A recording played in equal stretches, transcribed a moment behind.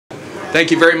Thank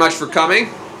you very much for coming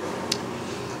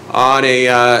on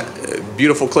a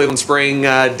beautiful Cleveland spring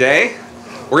day.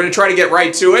 We're going to try to get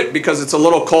right to it because it's a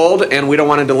little cold and we don't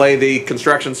want to delay the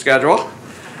construction schedule.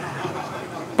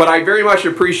 But I very much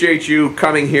appreciate you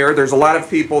coming here. There's a lot of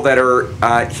people that are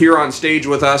here on stage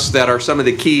with us that are some of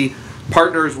the key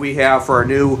partners we have for our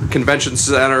new convention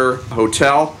center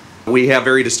hotel. We have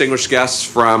very distinguished guests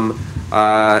from,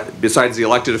 besides the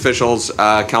elected officials,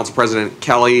 Council President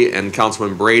Kelly and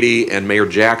Councilman Brady and Mayor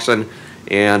Jackson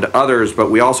and others,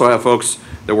 but we also have folks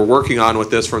that we're working on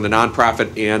with this from the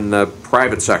nonprofit and the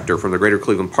private sector, from the Greater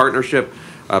Cleveland Partnership,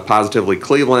 Positively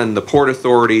Cleveland, the Port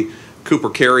Authority, Cooper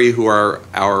Carey, who are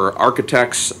our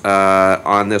architects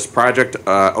on this project,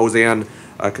 Ozan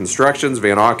Constructions,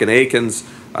 Van Auken Akins,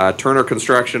 Turner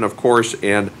Construction, of course,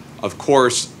 and of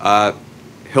course,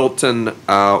 Hilton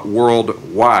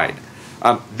Worldwide.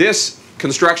 This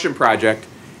construction project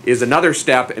is another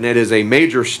step, and it is a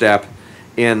major step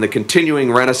in the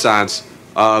continuing renaissance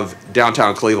of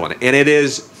downtown Cleveland. And it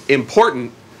is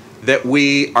important that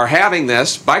we are having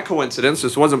this by coincidence.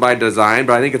 This wasn't by design,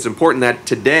 but I think it's important that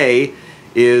today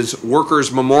is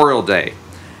Workers' Memorial Day.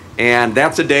 And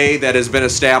that's a day that has been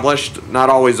established, not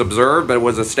always observed, but it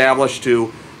was established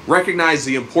to recognize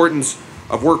the importance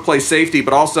of workplace safety,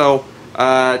 but also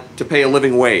to pay a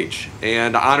living wage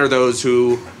and honor those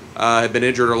who have been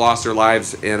injured or lost their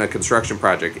lives in a construction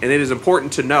project. And it is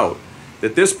important to note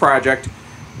that this project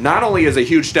not only is a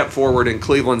huge step forward in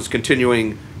Cleveland's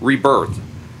continuing rebirth,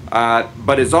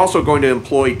 but is also going to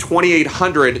employ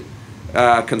 2,800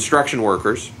 construction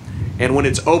workers. And when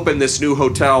it's open, this new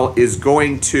hotel is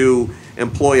going to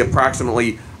employ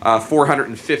approximately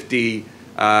 450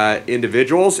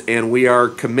 individuals, and we are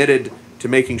committed to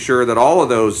making sure that all of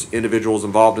those individuals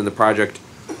involved in the project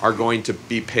are going to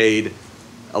be paid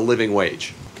a living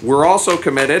wage. We're also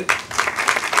committed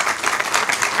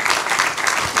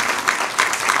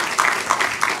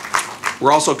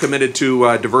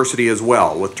to diversity as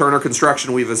well. With Turner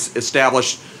Construction, we've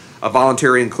established a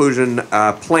voluntary inclusion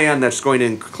plan that's going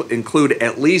to include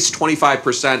at least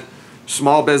 25%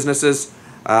 small businesses,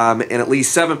 and at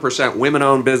least 7%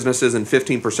 women-owned businesses and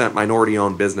 15%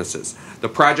 minority-owned businesses. The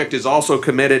project is also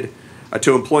committed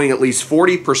to employing at least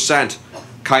 40%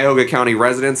 Cuyahoga County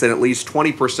residents and at least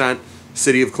 20%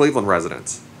 City of Cleveland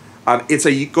residents. It's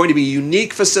going to be a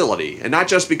unique facility, and not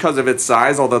just because of its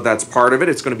size, although that's part of it.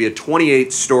 It's going to be a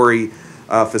 28-story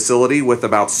facility with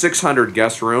about 600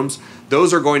 guest rooms.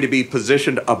 Those are going to be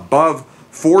positioned above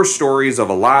 4 stories of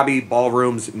a lobby,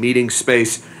 ballrooms, meeting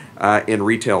space, and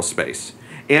retail space.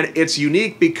 And it's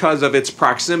unique because of its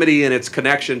proximity and its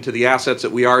connection to the assets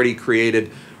that we already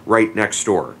created right next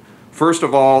door. First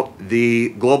of all, the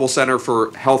Global Center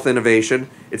for Health Innovation.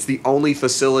 It's the only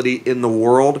facility in the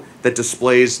world that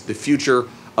displays the future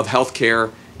of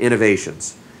healthcare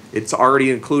innovations. It's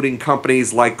already including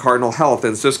companies like Cardinal Health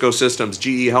and Cisco Systems,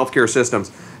 GE Healthcare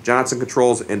Systems, Johnson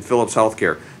Controls, and Philips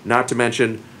Healthcare. Not to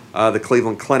mention the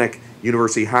Cleveland Clinic,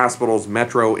 University Hospitals,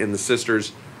 Metro, and the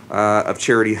Sisters of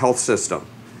Charity Health System.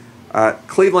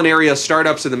 Cleveland area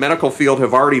startups in the medical field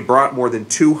have already brought more than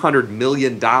 $200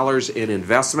 million in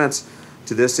investments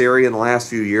to this area in the last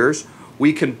few years.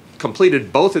 We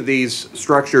completed both of these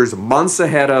structures months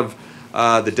ahead of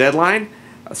the deadline,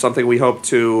 something we hope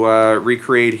to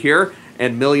recreate here,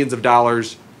 and millions of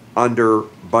dollars under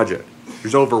budget.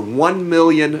 There's over 1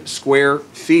 million square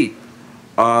feet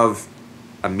of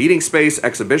a meeting space,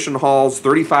 exhibition halls,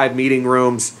 35 meeting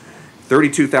rooms,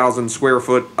 32,000 square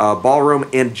foot ballroom,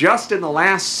 and just in the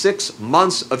last 6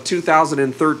 months of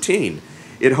 2013,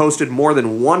 it hosted more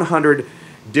than 100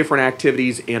 different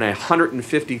activities and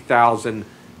 150,000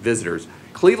 visitors.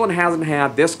 Cleveland hasn't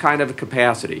had this kind of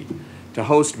capacity to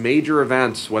host major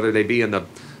events, whether they be in the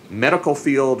medical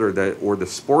field or the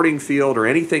sporting field or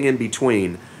anything in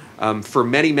between, for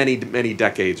many, many, many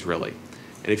decades, really.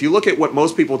 And if you look at what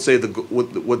most people would say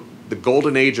what the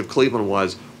golden age of Cleveland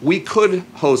was, we could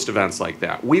host events like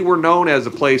that. We were known as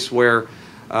a place where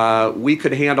we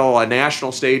could handle a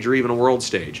national stage or even a world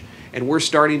stage. And we're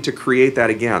starting to create that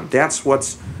again. That's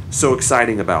what's so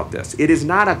exciting about this. It is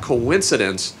not a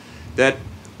coincidence that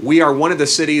we are one of the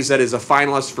cities that is a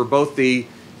finalist for both the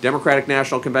Democratic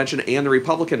National Convention and the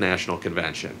Republican National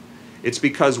Convention. It's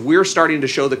because we're starting to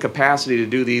show the capacity to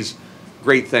do these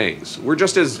great things. We're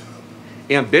just as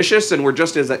ambitious and we're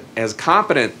just as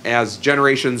competent as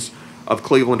generations of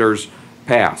Clevelanders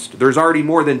past. There's already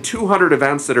more than 200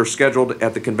 events that are scheduled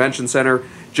at the convention center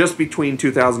just between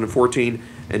 2014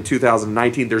 and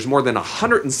 2019. There's more than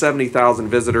 170,000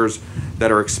 visitors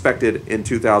that are expected in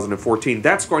 2014.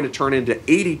 That's going to turn into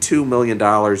 $82 million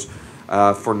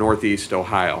for Northeast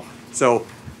Ohio. So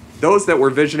those that were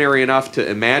visionary enough to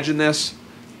imagine this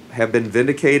have been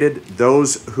vindicated.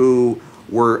 Those who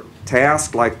were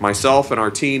tasked, like myself and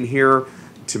our team here,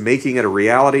 to making it a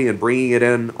reality and bringing it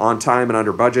in on time and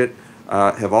under budget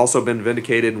have also been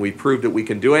vindicated, and we proved that we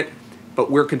can do it. But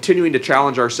we're continuing to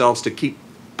challenge ourselves to keep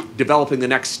developing the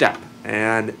next step,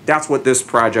 and that's what this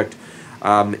project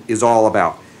is all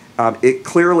about. It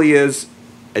clearly is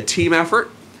a team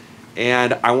effort,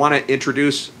 and I want to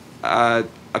introduce a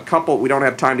couple. We don't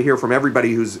have time to hear from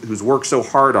everybody who's worked so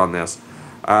hard on this,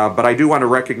 but I do want to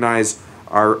recognize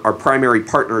our primary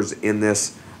partners in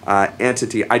this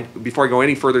entity. Before I go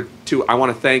any further, I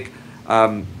want to thank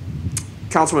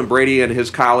Councilman Brady and his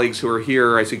colleagues who are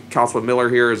here. I see Councilman Miller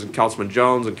here, and Councilman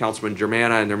Jones and Councilman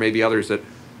Germana, and there may be others that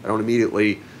I don't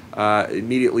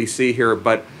immediately see here.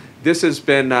 But this has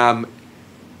been an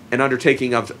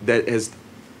undertaking that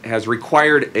has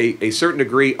required a certain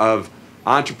degree of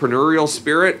entrepreneurial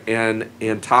spirit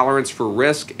and tolerance for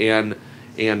risk and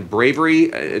bravery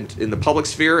in the public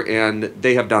sphere, and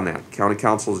they have done that. County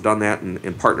Council has done that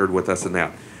and partnered with us in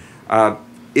that.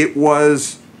 It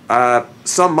was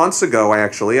some months ago,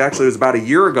 actually it was about a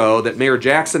year ago, that Mayor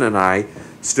Jackson and I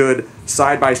stood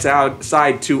side by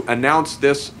side to announce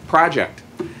this project.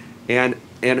 And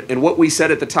what we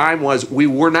said at the time was we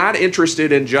were not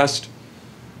interested in just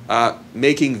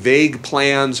making vague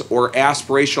plans or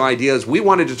aspirational ideas. We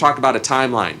wanted to talk about a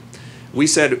timeline. We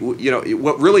said,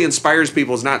 what really inspires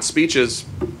people is not speeches,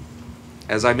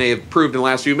 as I may have proved in the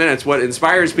last few minutes. What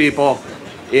inspires people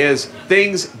is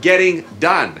things getting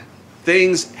done,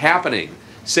 things happening,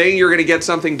 saying you're going to get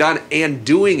something done and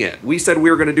doing it. We said we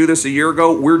were going to do this a year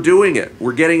ago. We're doing it.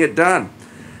 We're getting it done.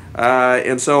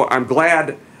 And so I'm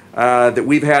glad that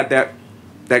we've had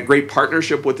that great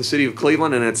partnership with the City of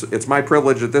Cleveland, and it's my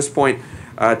privilege at this point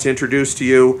to introduce to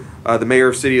you the Mayor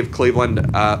of the City of Cleveland,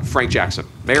 Frank Jackson.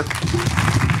 Mayor.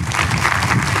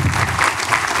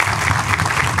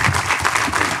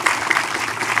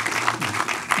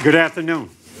 Good afternoon.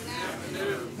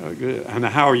 Good. And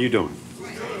how are you doing?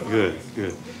 Good,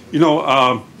 good.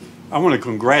 I want to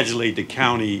congratulate the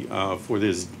county for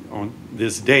on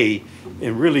this day,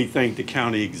 and really thank the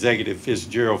county executive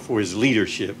Fitzgerald for his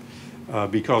leadership,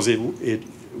 because it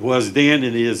was then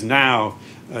and is now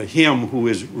him who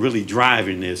is really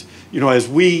driving this. As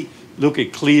we look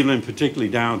at Cleveland,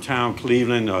 particularly downtown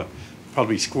Cleveland,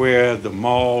 Public Square, the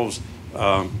malls,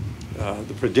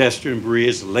 the pedestrian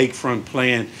bridge, the lakefront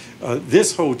plan,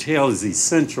 this hotel is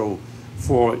essential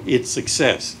for its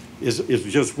success. It's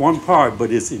just one part,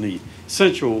 but it's an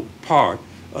essential part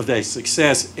of that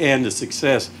success and the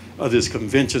success of this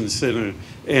convention center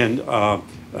and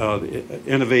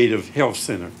innovative health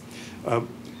center.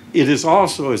 It is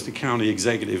also, as the county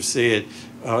executive said,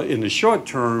 in the short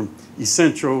term,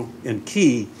 essential and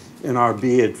key in our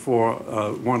bid for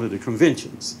one of the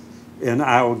conventions. And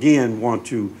I again want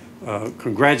to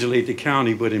congratulate the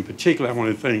county, but in particular, I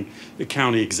want to thank the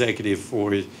county executive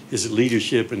for his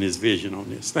leadership and his vision on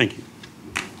this. Thank you.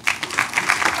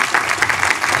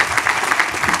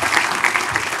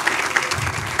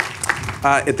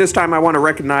 At this time, I want to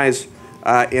recognize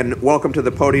and welcome to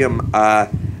the podium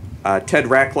Ted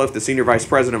Ratcliffe, the Senior Vice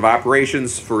President of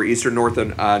Operations for Eastern North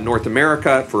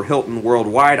America for Hilton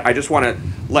Worldwide. I just want to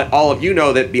let all of you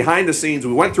know that behind the scenes,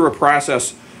 we went through a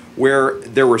process where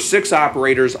there were 6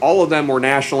 operators. All of them were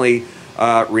nationally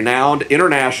renowned,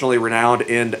 internationally renowned,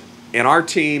 and our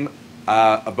team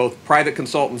of both private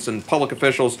consultants and public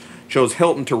officials chose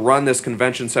Hilton to run this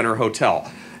convention center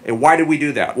hotel. And why did we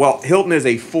do that? Well, Hilton is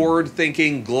a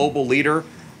forward-thinking global leader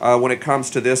when it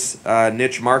comes to this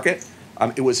niche market.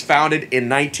 It was founded in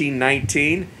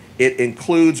 1919. It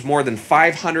includes more than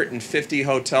 550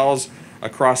 hotels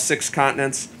across 6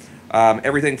 continents.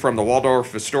 Everything from the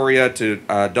Waldorf Astoria to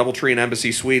Doubletree and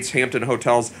Embassy Suites, Hampton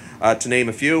Hotels, to name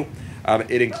a few.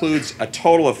 It includes a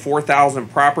total of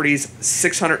 4,000 properties,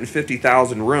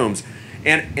 650,000 rooms.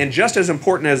 And just as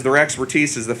important as their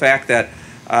expertise is the fact that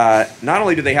not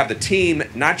only do they have the team,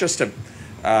 not just to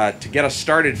get us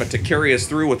started, but to carry us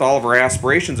through with all of our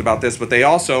aspirations about this, but they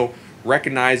also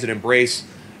recognize and embrace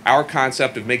our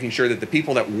concept of making sure that the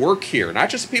people that work here,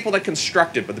 not just the people that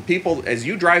construct it, but the people, as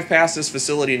you drive past this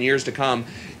facility in years to come,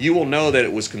 you will know that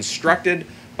it was constructed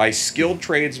by skilled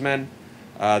tradesmen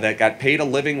that got paid a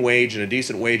living wage and a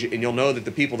decent wage, and you'll know that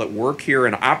the people that work here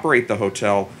and operate the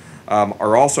hotel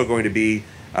are also going to be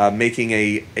making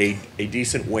a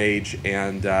decent wage,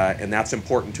 and that's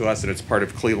important to us, and it's part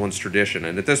of Cleveland's tradition.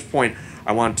 And at this point,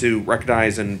 I want to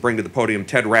recognize and bring to the podium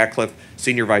Ted Ratcliffe,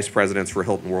 Senior Vice President for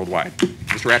Hilton Worldwide.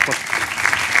 Mr. Ratcliffe.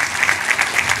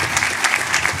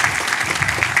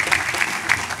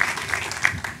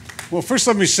 Well, first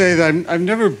let me say that I've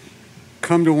never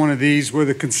come to one of these where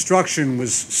the construction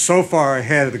was so far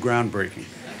ahead of the groundbreaking.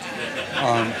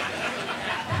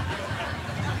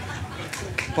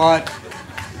 But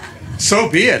so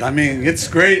be it. I mean, it's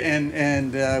great,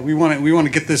 and we want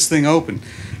to get this thing open.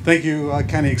 Thank you,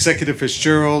 County Executive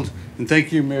Fitzgerald, and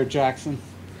thank you, Mayor Jackson.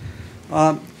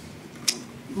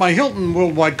 My Hilton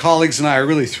Worldwide colleagues and I are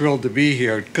really thrilled to be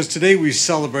here because today we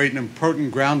celebrate an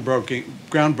important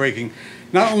groundbreaking,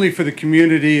 not only for the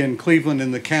community in Cleveland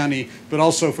and the county, but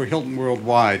also for Hilton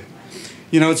Worldwide.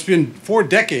 You know, it's been 4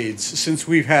 decades since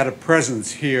we've had a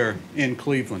presence here in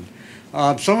Cleveland.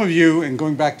 Some of you, and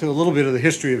going back to a little bit of the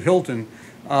history of Hilton,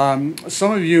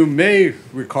 some of you may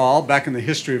recall back in the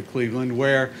history of Cleveland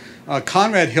where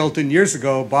Conrad Hilton years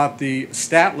ago bought the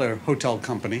Statler Hotel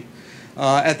Company.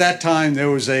 At that time,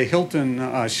 there was a Hilton,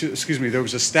 there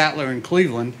was a Statler in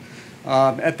Cleveland.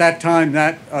 At that time,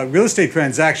 that real estate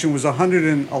transaction was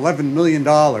 $111 million,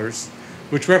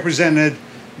 which represented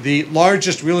the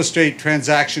largest real estate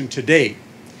transaction to date.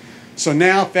 So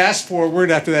now, fast forward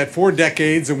after that 4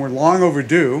 decades, and we're long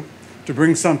overdue to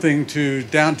bring something to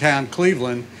downtown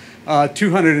Cleveland,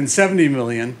 $270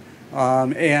 million.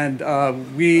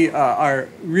 We are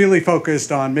really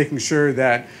focused on making sure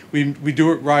that we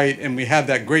do it right and we have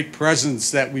that great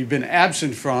presence that we've been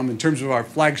absent from in terms of our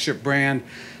flagship brand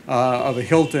of a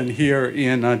Hilton here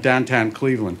in downtown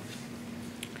Cleveland.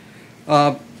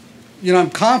 You know,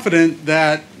 I'm confident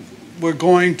that we're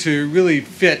going to really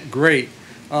fit great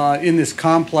in this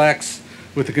complex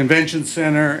with the Convention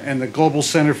Center and the Global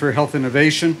Center for Health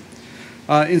Innovation.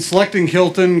 In selecting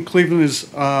Hilton, Cleveland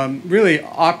is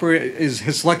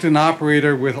has selected an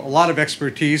operator with a lot of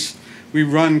expertise. We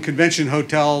run convention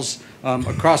hotels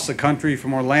across the country,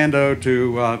 from Orlando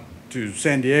to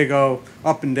San Diego,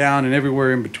 up and down and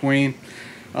everywhere in between.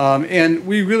 And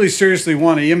we really seriously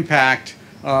want to impact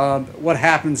what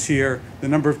happens here, the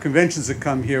number of conventions that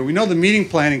come here. We know the meeting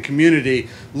planning community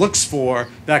looks for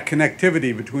that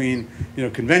connectivity between, you know,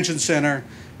 convention center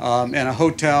and a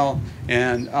hotel,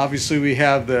 and obviously we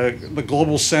have the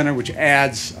Global Center, which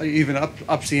adds even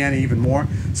ups the ante even more.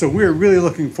 So we're really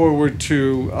looking forward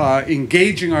to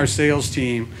engaging our sales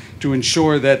team to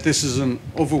ensure that this is an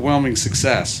overwhelming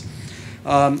success.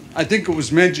 I think it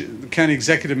was mentioned, the county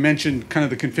executive mentioned kind of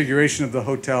the configuration of the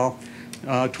hotel.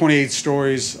 28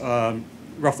 stories,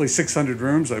 roughly 600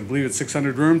 rooms. I believe it's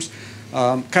 600 rooms.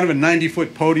 Kind of a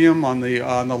 90-foot podium on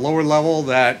the lower level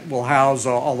that will house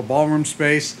all the ballroom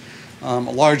space, a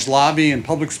large lobby and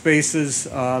public spaces,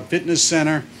 fitness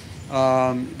center,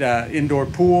 the indoor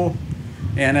pool,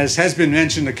 and as has been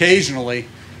mentioned occasionally,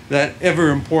 that ever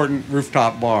important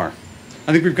rooftop bar.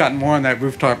 I think we've gotten more on that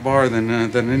rooftop bar than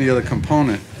any other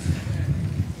component.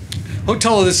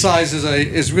 Hotel of this size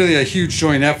is really a huge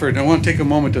joint effort, and I want to take a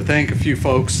moment to thank a few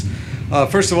folks.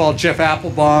 First of all, Jeff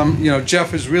Applebaum. You know, Jeff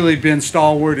has really been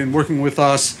stalwart in working with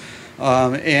us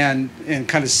and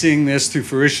kind of seeing this to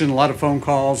fruition. A lot of phone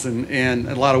calls and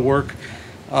a lot of work,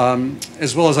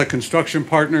 as well as our construction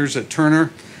partners at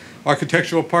Turner,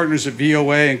 architectural partners at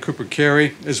VOA and Cooper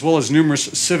Carey, as well as numerous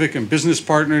civic and business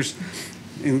partners,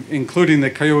 including the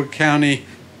Cuyahoga County,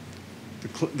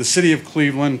 the City of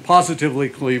Cleveland, Positively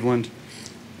Cleveland,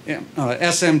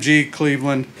 SMG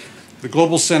Cleveland, the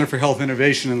Global Center for Health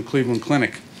Innovation, and the Cleveland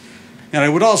Clinic. And I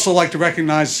would also like to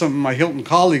recognize some of my Hilton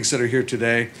colleagues that are here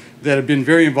today that have been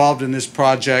very involved in this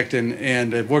project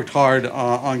and have worked hard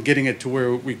on getting it to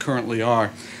where we currently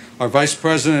are. Our Vice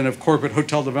President of Corporate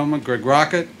Hotel Development, Greg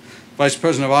Rocket, Vice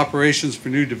President of Operations for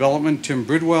New Development, Tim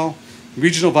Bridwell,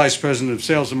 Regional Vice President of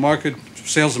Sales and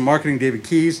Marketing, David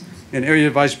Keys, and Area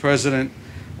Vice President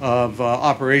of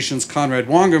Operations, Conrad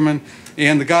Wongerman,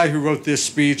 and the guy who wrote this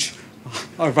speech,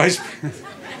 our Vice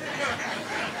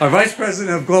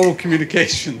President of Global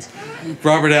Communications,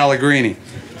 Robert Allegrini.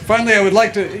 Finally, I would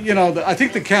like to, you know, I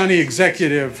think the county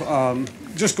executive,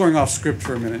 just going off script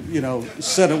for a minute, you know,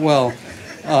 said it well.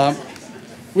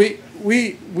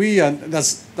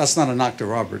 That's not a knock to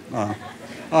Robert.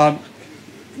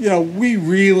 You know, we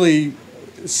really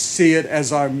see it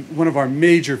as one of our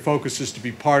major focuses to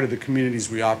be part of the communities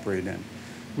we operate in.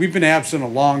 We've been absent a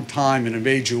long time in a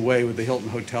major way with the Hilton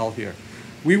Hotel here.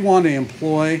 We want to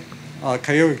employ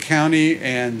Cuyahoga County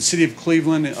and City of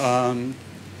Cleveland,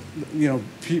 you know,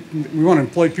 we want to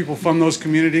employ people from those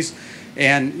communities.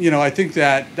 And, you know, I think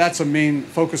that that's a main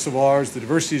focus of ours. The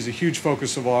diversity is a huge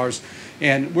focus of ours.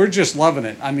 And we're just loving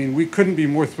it. I mean, we couldn't be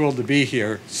more thrilled to be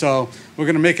here. So we're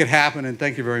going to make it happen, and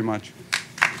thank you very much.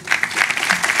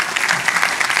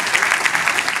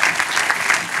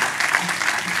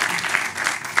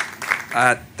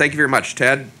 Thank you very much,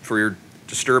 Ted, for your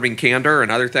disturbing candor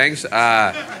and other things.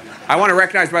 I want to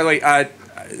recognize, by the way,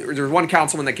 there was one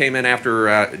councilman that came in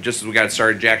after, just as we got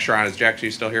started, Jack Schron. Is Jack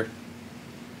still here?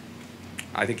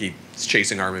 I think he's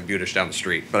chasing Armin Budish down the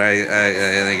street, but I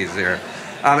think he's here.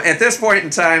 At this point in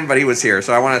time, but he was here,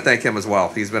 so I want to thank him as well.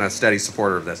 He's been a steady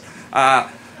supporter of this.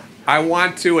 I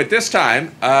want to, at this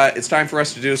time, it's time for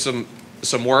us to do some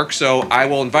work, so I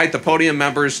will invite the podium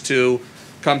members to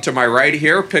come to my right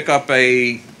here, pick up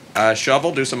a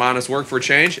shovel, do some honest work for a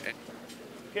change.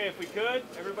 Okay, if we could,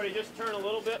 everybody just turn a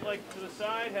little bit like to the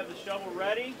side, have the shovel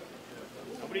ready.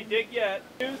 Nobody dig yet.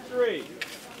 2, 3.